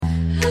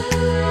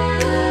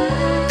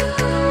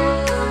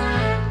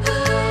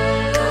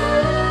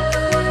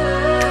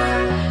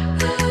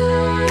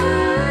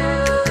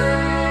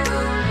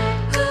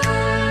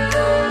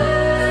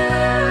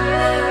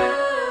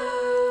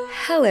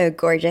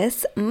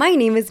gorgeous? My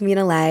name is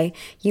Mina Lay.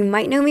 You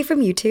might know me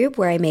from YouTube,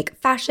 where I make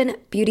fashion,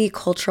 beauty,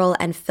 cultural,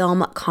 and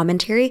film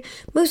commentary,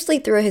 mostly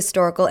through a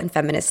historical and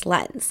feminist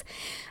lens.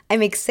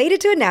 I'm excited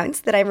to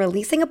announce that I'm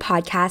releasing a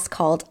podcast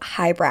called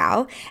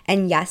Highbrow.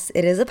 And yes,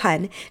 it is a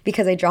pun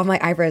because I draw my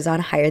eyebrows on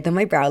higher than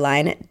my brow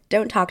line.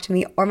 Don't talk to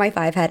me or my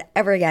five head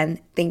ever again.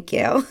 Thank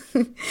you.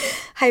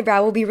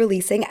 Highbrow will be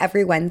releasing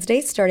every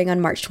Wednesday starting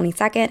on March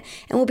 22nd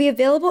and will be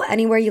available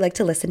anywhere you like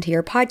to listen to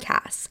your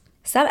podcasts.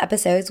 Some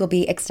episodes will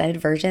be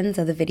extended versions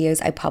of the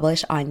videos I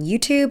publish on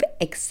YouTube,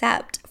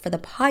 except for the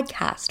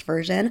podcast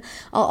version,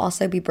 I'll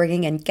also be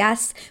bringing in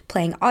guests,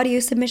 playing audio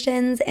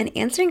submissions, and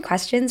answering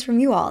questions from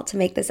you all to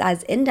make this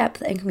as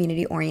in-depth and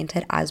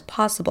community-oriented as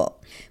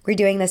possible. We're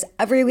doing this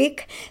every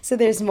week, so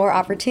there's more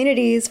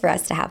opportunities for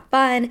us to have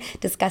fun,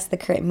 discuss the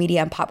current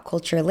media and pop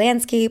culture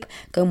landscape,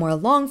 go more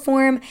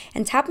long-form,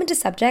 and tap into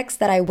subjects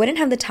that I wouldn't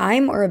have the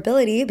time or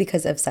ability,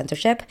 because of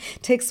censorship,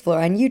 to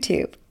explore on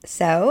YouTube.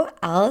 So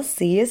I'll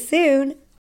see you soon.